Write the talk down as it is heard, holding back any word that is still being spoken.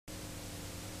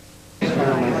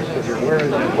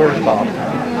Where's Bob?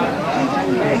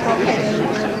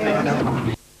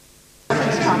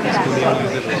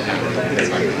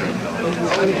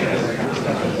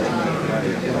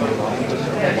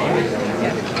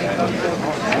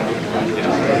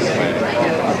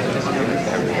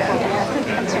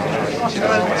 She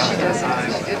doesn't.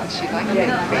 She didn't. She liked it.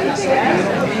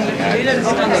 You don't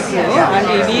sit on the floor and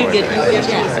maybe you get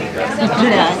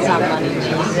someone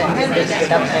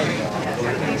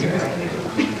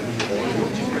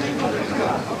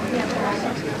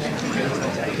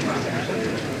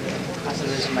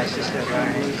This is my sister.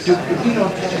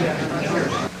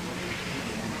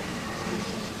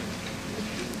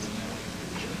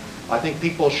 I think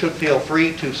people should feel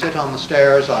free to sit on the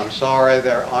stairs. I'm sorry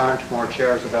there aren't more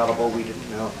chairs available. We didn't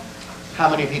know how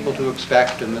many people to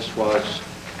expect, and this was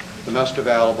the most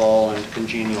available and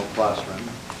congenial classroom.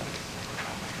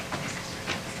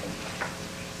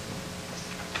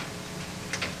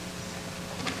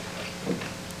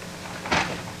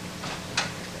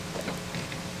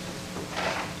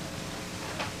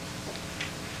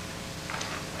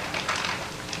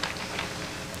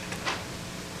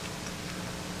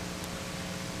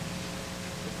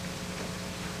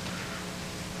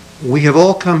 We have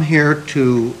all come here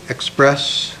to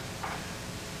express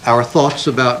our thoughts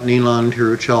about Neelan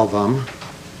Tiruchelvam,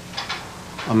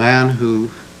 a man who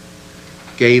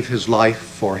gave his life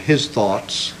for his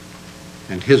thoughts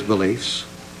and his beliefs,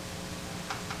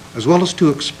 as well as to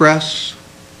express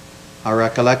our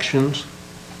recollections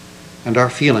and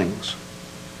our feelings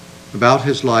about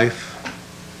his life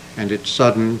and its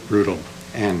sudden, brutal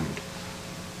end.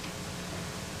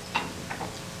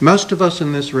 Most of us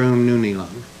in this room knew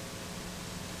Neelan,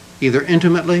 either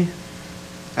intimately,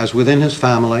 as within his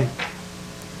family,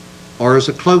 or as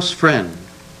a close friend,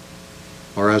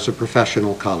 or as a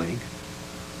professional colleague,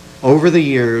 over the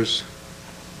years,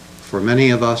 for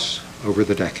many of us, over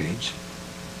the decades.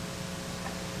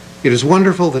 It is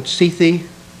wonderful that Sithi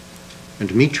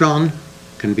and Mitron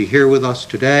can be here with us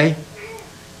today.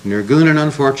 Nirgunan,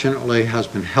 unfortunately, has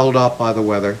been held up by the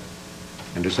weather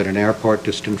and is at an airport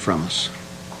distant from us.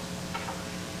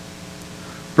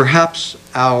 Perhaps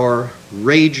our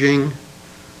raging,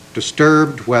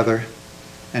 disturbed weather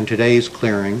and today's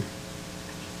clearing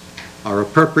are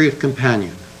appropriate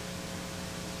companion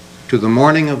to the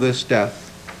mourning of this death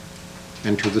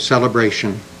and to the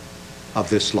celebration of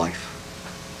this life.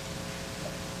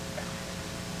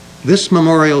 This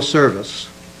memorial service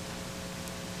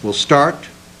will start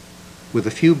with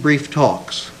a few brief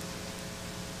talks,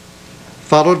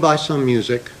 followed by some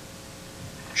music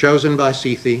chosen by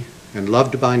Sithi and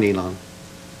loved by Neelan,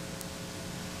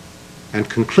 and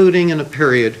concluding in a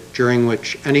period during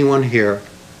which anyone here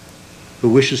who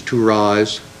wishes to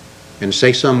rise and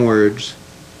say some words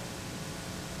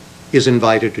is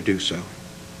invited to do so.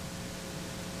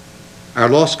 Our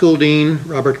law school dean,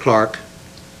 Robert Clark,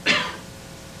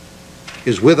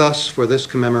 is with us for this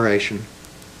commemoration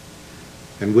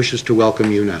and wishes to welcome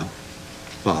you now.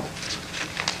 Bob.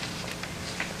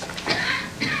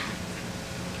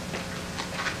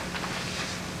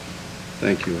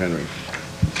 Thank you, Henry.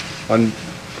 On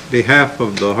behalf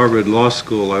of the Harvard Law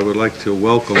School, I would like to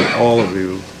welcome all of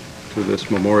you to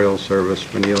this memorial service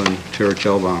for Neelan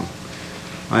Tiruchelvam.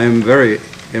 I am very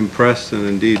impressed and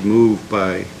indeed moved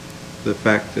by the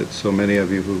fact that so many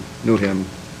of you who knew him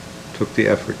took the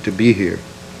effort to be here.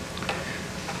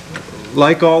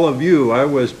 Like all of you, I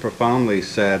was profoundly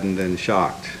saddened and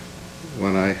shocked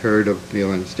when I heard of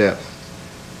Neelan's death.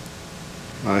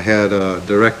 I had a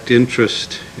direct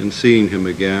interest in seeing him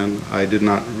again. I did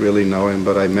not really know him,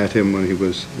 but I met him when he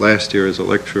was last year as a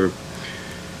lecturer.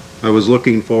 I was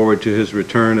looking forward to his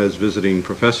return as visiting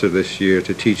professor this year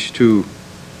to teach two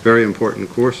very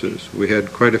important courses. We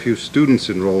had quite a few students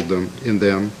enrolled in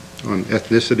them on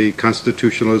ethnicity,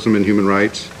 constitutionalism, and human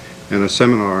rights, and a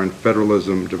seminar on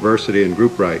federalism, diversity, and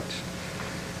group rights.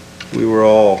 We were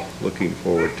all looking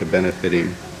forward to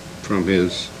benefiting from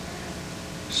his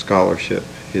scholarship,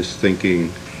 his thinking,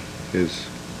 his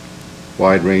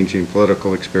wide-ranging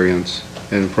political experience,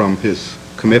 and from his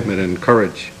commitment and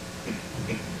courage.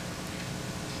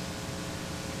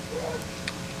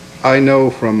 I know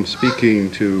from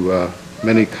speaking to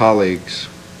many colleagues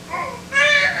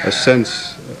a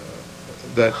sense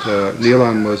that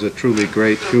Neelan was a truly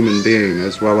great human being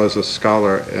as well as a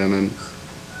scholar and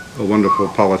a wonderful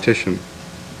politician.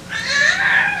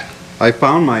 I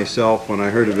found myself, when I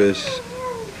heard of his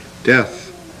death,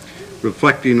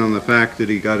 reflecting on the fact that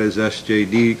he got his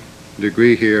SJD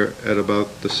degree here at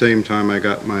about the same time I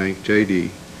got my JD,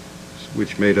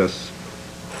 which made us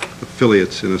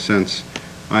affiliates in a sense.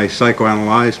 I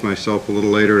psychoanalyzed myself a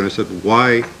little later and I said,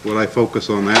 why would I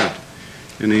focus on that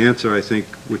And the answer, I think,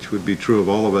 which would be true of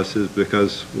all of us, is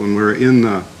because when we're in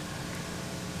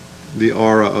the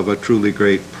aura of a truly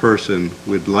great person,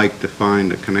 we'd like to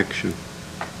find a connection.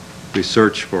 We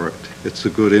search for it. It's a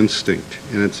good instinct,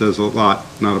 and it says a lot,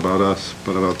 not about us,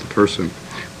 but about the person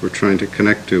we're trying to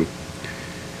connect to.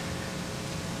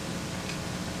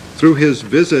 Through his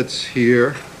visits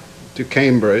here to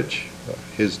Cambridge,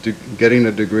 getting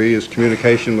a degree, his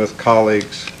communication with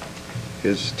colleagues,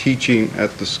 his teaching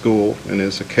at the school, and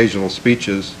his occasional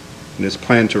speeches, and his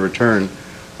plan to return,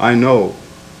 I know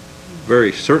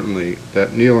very certainly that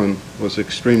Neelan was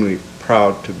extremely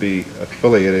proud to be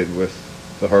affiliated with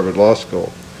the Harvard Law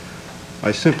School.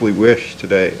 I simply wish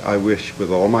today, I wish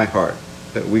with all my heart,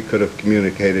 that we could have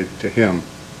communicated to him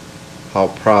how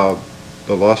proud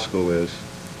the law school is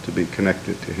to be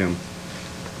connected to him.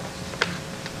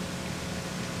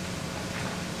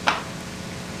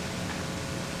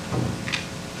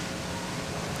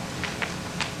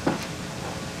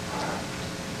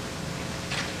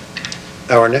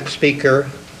 Our next speaker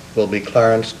will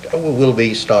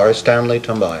be Star Stanley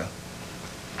Tombaya.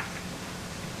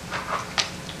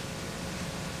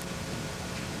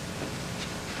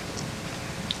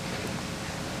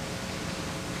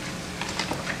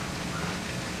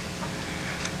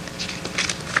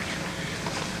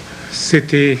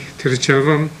 Neelan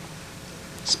Tiruchelvam,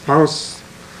 spouse,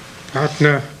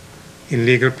 partner in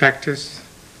legal practice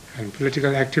and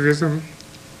political activism,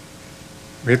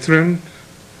 Mithran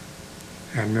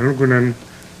and Nilgunan,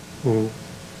 who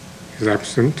is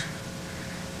absent,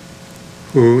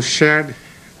 who shared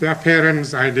their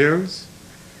parents' ideals,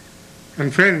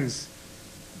 and friends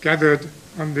gathered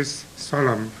on this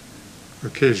solemn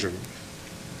occasion.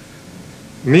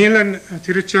 Neelan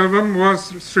Tiruchelvam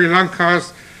was Sri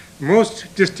Lanka's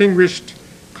most distinguished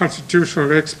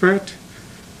constitutional expert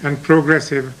and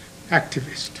progressive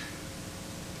activist.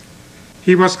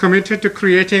 He was committed to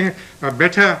creating a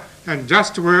better and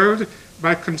just world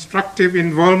by constructive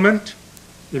involvement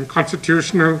in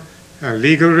constitutional and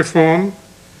legal reform,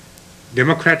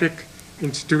 democratic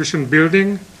institution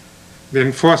building, the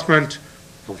enforcement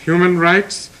of human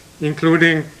rights,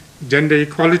 including gender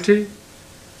equality,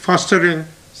 fostering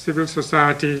civil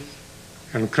society,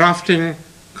 and crafting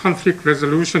conflict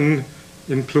resolution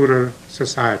in plural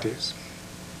societies.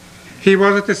 He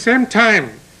was at the same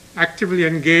time actively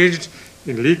engaged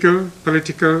in legal,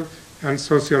 political, and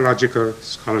sociological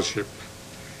scholarship.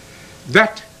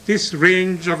 That this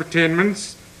range of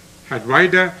attainments had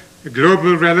wider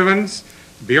global relevance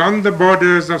beyond the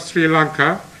borders of Sri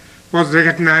Lanka was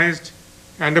recognized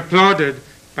and applauded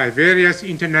by various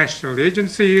international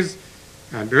agencies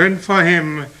and earned for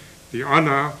him the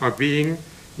honor of being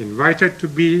invited to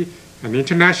be an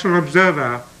international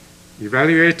observer,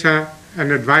 evaluator,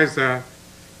 and advisor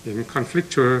in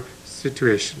conflictual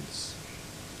situations.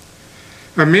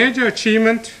 A major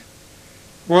achievement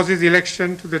was his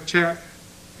election to the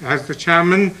as the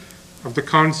chairman of the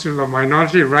Council of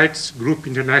Minority Rights Group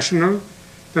International,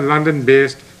 the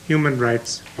London-based human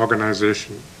rights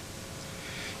organization.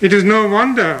 It is no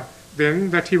wonder, then,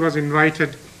 that he was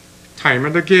invited time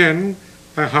and again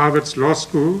by Harvard's law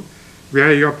school,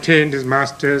 where he obtained his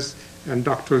master's and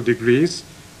doctoral degrees,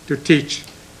 to teach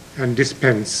and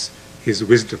dispense his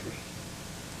wisdom.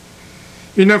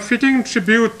 In a fitting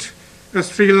tribute, a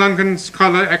Sri Lankan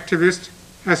scholar activist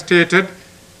has stated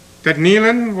that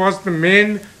Neelan was the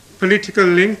main political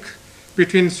link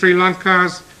between Sri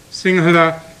Lanka's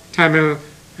Sinhala, Tamil,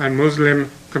 and Muslim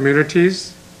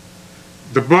communities,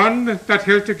 the bond that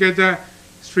held together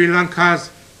Sri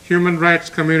Lanka's human rights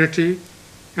community,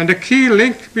 and a key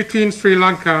link between Sri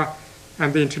Lanka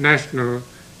and the international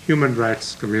human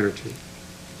rights community.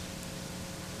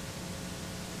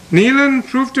 Neelan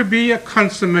proved to be a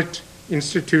consummate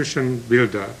institution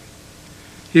builder.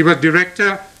 He was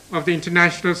director of the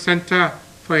International Center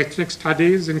for Ethnic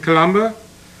Studies in Colombo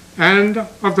and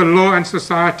of the Law and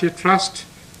Society Trust,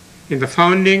 in the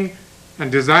founding and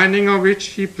designing of which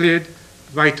he played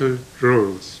vital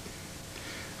roles.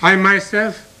 I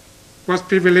myself was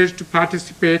privileged to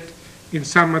participate in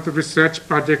some of the research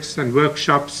projects and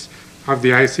workshops of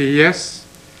the ICES,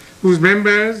 whose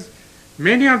members,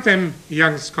 many of them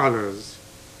young scholars,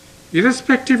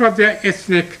 irrespective of their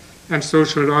ethnic and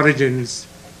social origins,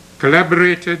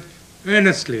 collaborated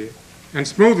earnestly and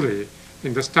smoothly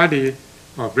in the study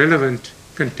of relevant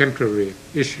contemporary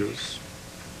issues.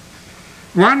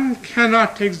 One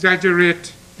cannot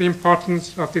exaggerate the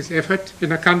importance of this effort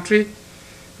in a country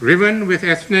riven with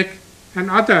ethnic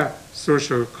and other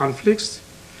social conflicts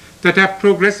that have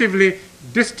progressively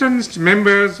distanced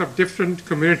members of different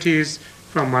communities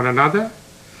from one another.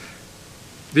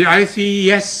 The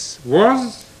ICES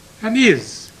was and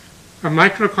is a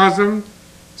microcosm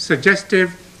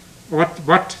suggestive of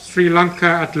what Sri Lanka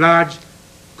at large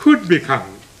could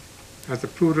become as a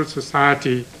plural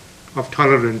society of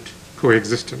tolerant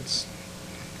coexistence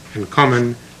and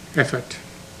common effort.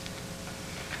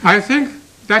 I think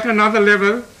that another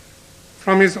level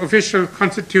from his official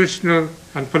constitutional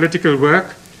and political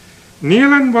work,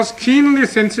 Neelan was keenly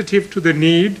sensitive to the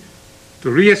need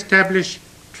to re-establish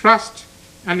trust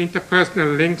and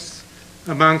interpersonal links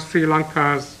among Sri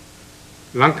Lankans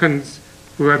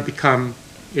who have become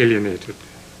alienated.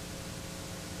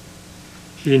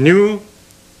 He knew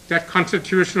that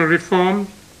constitutional reform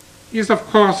is of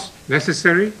course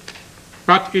necessary,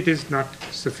 but it is not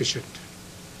sufficient.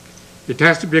 It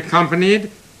has to be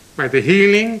accompanied by the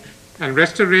healing and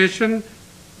restoration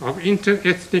of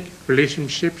inter-ethnic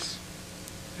relationships,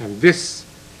 and this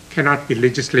cannot be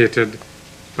legislated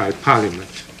by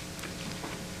Parliament.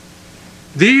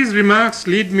 These remarks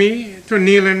lead me to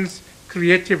Neelan's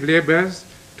creative labors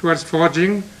towards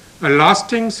forging a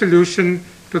lasting solution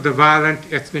to the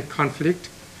violent ethnic conflict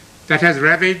that has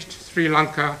ravaged Sri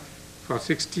Lanka for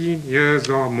 16 years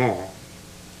or more.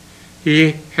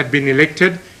 He had been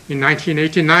elected in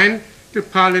 1989 to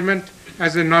Parliament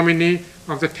as a nominee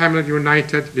of the Tamil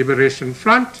United Liberation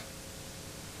Front,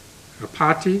 a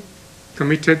party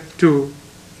committed to,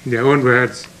 in their own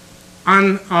words,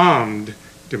 unarmed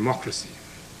democracy.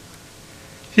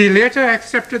 He later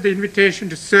accepted the invitation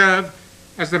to serve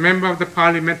as a member of the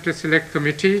Parliamentary Select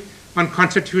Committee on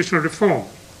Constitutional Reform.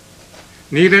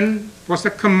 Neelan was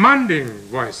a commanding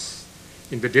voice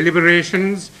in the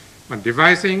deliberations on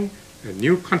devising a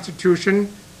new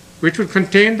constitution which would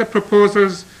contain the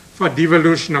proposals for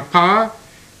devolution of power,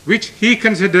 which he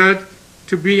considered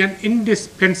to be an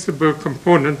indispensable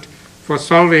component for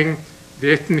solving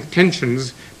the ethnic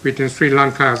tensions between Sri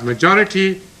Lanka's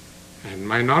majority and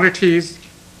minorities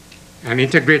and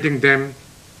integrating them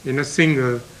in a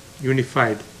single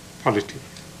unified polity.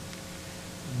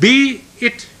 Be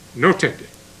it noted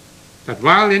that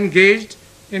while engaged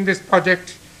in this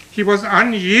project, he was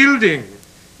unyielding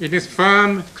in his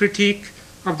firm critique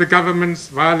of the government's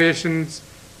violations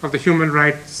of the human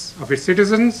rights of its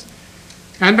citizens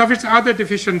and of its other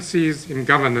deficiencies in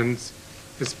governance,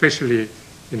 especially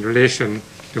in relation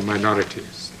to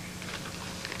minorities.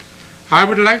 I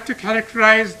would like to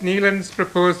characterize Neelan's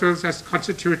proposals as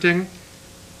constituting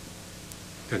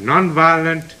the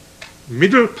non-violent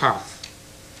middle path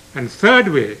and third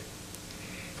way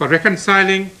for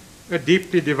reconciling a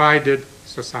deeply divided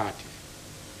society.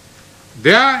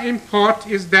 Their import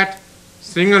is that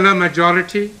singular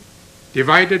majority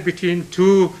divided between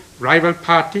two rival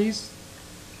parties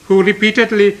who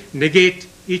repeatedly negate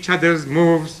each other's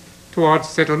moves towards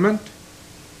settlement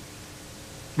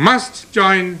must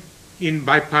join in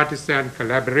bipartisan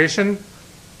collaboration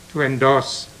to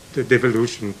endorse the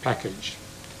devolution package.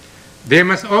 They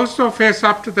must also face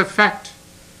up to the fact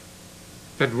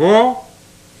that war,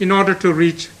 in order to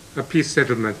reach a peace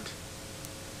settlement,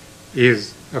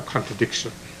 is a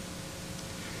contradiction.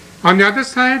 On the other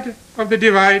side of the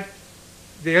divide,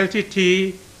 the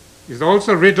LTT is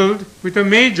also riddled with a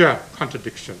major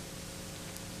contradiction.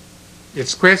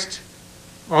 Its quest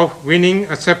of winning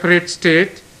a separate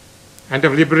state and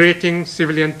of liberating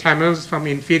civilian Tamils from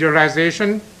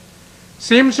inferiorization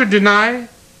seems to deny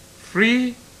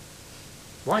free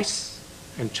voice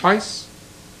and choice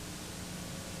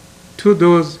to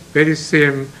those very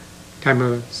same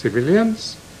Tamil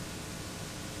civilians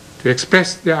to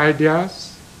express their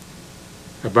ideas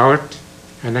about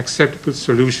an acceptable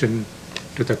solution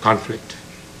to the conflict.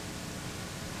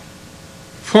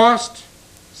 Forced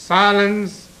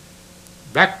silence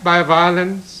backed by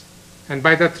violence and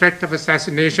by the threat of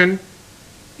assassination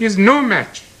is no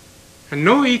match and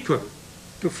no equal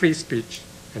to free speech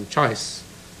and choice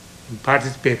in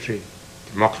participatory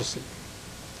democracy.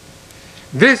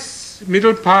 This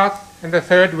middle path and the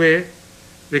third way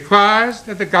requires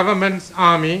that the government's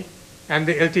army and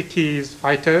the LTT's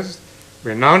fighters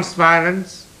renounce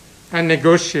violence and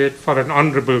negotiate for an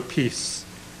honorable peace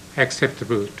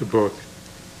acceptable to both.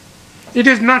 It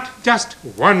is not just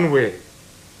one way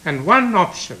and one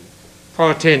option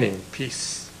for attaining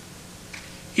peace.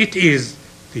 It is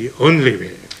the only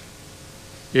way.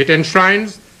 It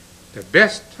enshrines the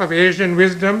best of Asian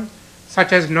wisdom,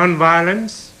 such as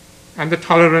nonviolence and the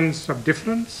tolerance of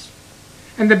difference,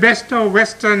 and the best of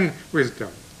Western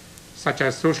wisdom, such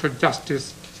as social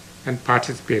justice and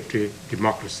participatory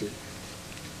democracy.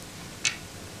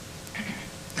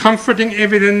 Comforting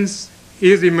evidence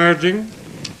is emerging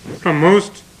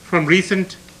from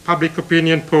recent public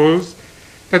opinion polls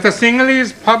that the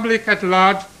Sinhalese public at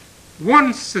large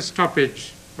wants a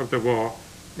stoppage of the war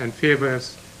and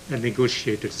favors a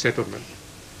negotiated settlement.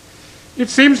 It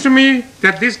seems to me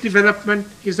that this development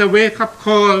is a wake-up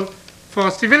call for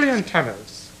civilian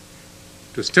Tamils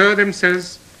to stir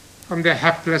themselves from their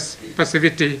hapless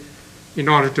passivity in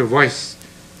order to voice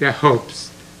their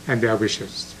hopes and their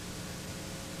wishes.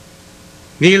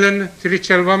 Neelan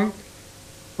Tiruchelvam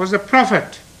was a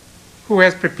prophet who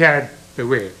has prepared the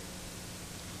way.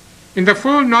 In the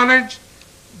full knowledge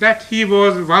that he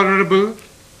was vulnerable,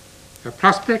 the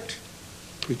prospect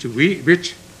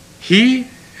which he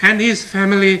and his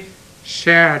family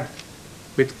shared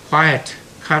with quiet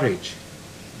courage.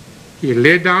 He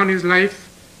laid down his life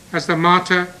as a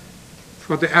martyr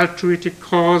for the altruistic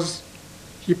cause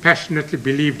he passionately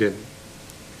believed in.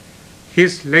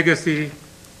 His legacy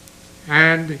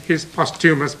and his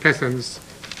posthumous presence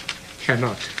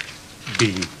cannot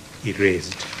be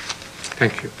erased.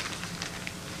 Thank you.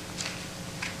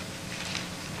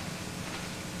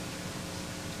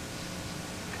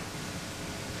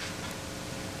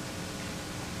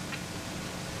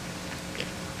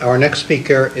 Our next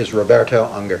speaker is Roberto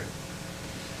Unger.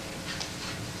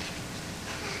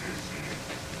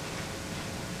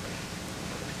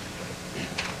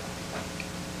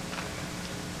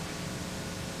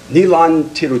 Neelan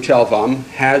Tiruchelvam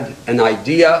had an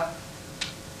idea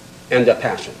and a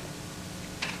passion.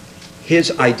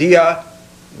 His idea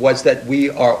was that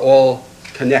we are all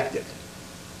connected.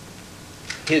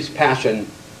 His passion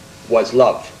was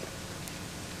love.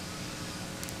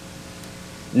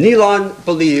 Neelan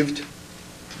believed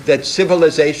that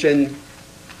civilization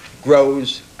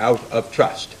grows out of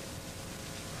trust.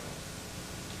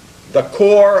 The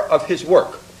core of his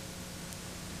work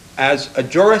as a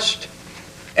jurist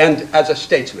and as a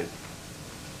statesman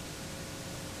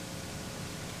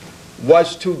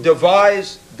was to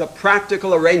devise the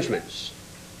practical arrangements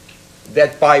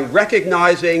that by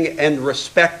recognizing and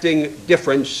respecting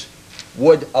difference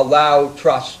would allow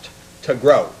trust to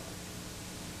grow.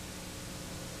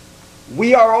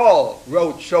 We are all,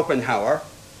 wrote Schopenhauer,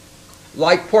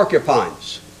 like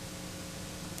porcupines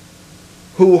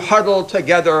who huddle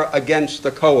together against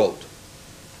the cold,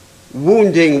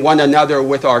 wounding one another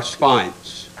with our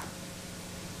spines,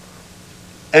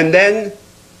 and then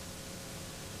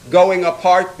going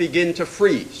apart begin to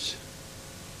freeze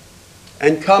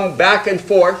and come back and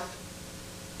forth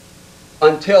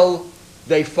until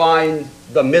they find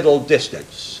the middle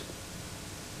distance.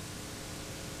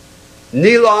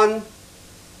 Neelan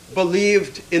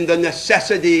believed in the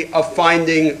necessity of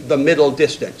finding the middle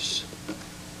distance,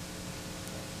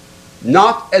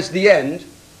 not as the end,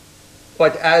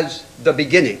 but as the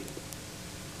beginning.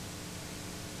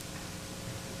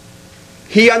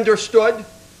 He understood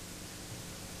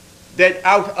that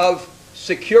out of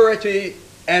security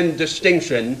and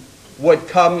distinction would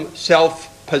come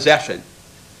self-possession.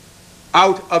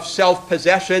 Out of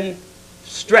self-possession,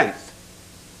 strength,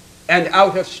 and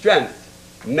out of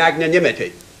strength,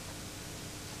 magnanimity.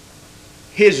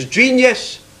 His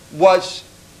genius was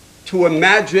to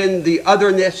imagine the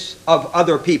otherness of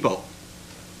other people,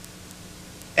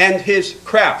 and his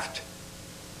craft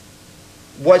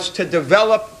was to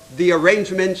develop the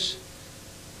arrangements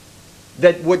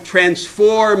that would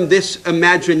transform this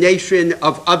imagination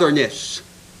of otherness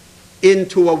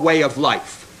into a way of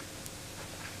life.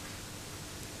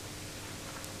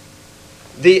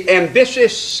 The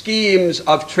ambitious schemes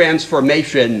of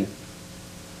transformation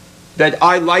that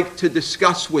I like to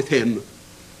discuss with him,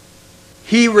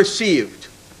 he received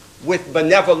with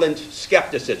benevolent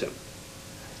skepticism.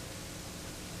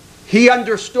 He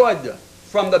understood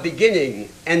from the beginning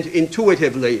and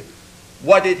intuitively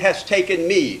what it has taken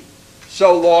me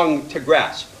so long to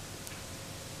grasp,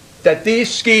 that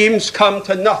these schemes come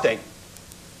to nothing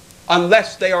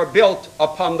unless they are built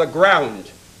upon the ground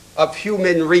of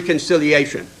human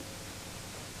reconciliation.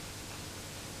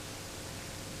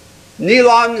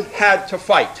 Neelan had to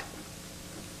fight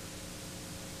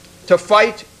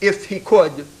if he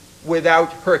could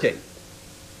without hurting.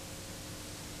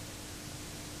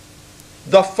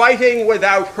 The fighting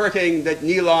without hurting that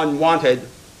Neelan wanted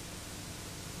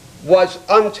was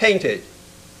untainted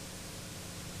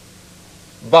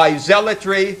by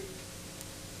zealotry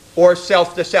or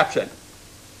self-deception.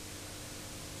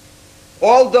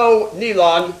 Although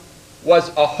Neelan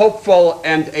was a hopeful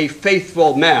and a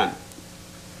faithful man,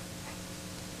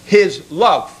 his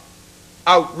love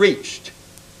outreached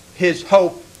his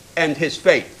hope and his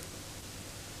faith.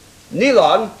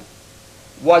 Neelan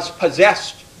was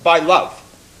possessed by love.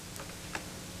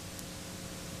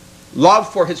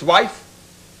 Love for his wife,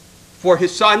 for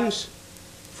his sons,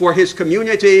 for his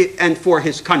community, and for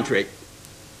his country.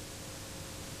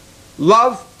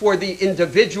 Love for the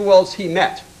individuals he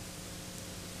met,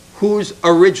 whose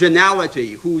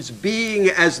originality, whose being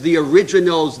as the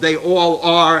originals they all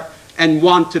are and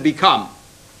want to become,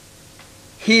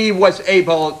 he was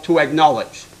able to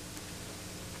acknowledge.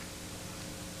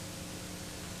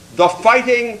 The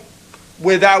fighting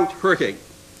without hurting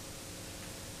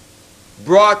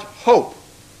brought hope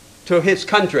to his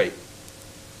country.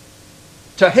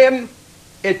 To him,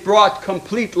 it brought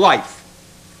complete life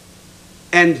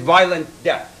and violent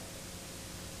death.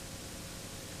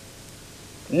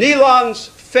 Neelan's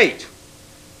fate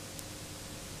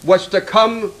was to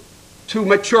come to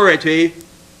maturity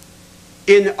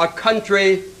in a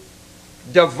country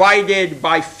divided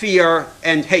by fear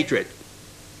and hatred.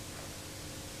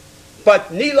 But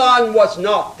Neelan was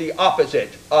not the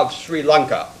opposite of Sri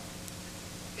Lanka.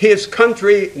 His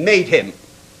country made him.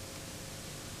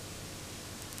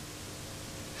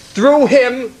 Through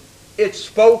him, it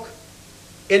spoke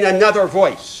in another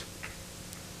voice.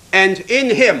 And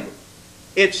in him,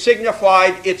 it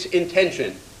signified its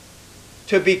intention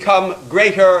to become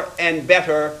greater and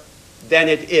better than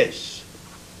it is.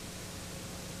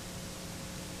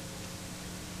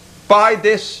 By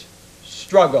this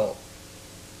struggle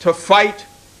to fight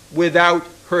without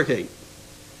hurting,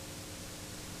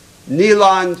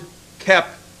 Neelan kept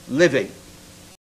living.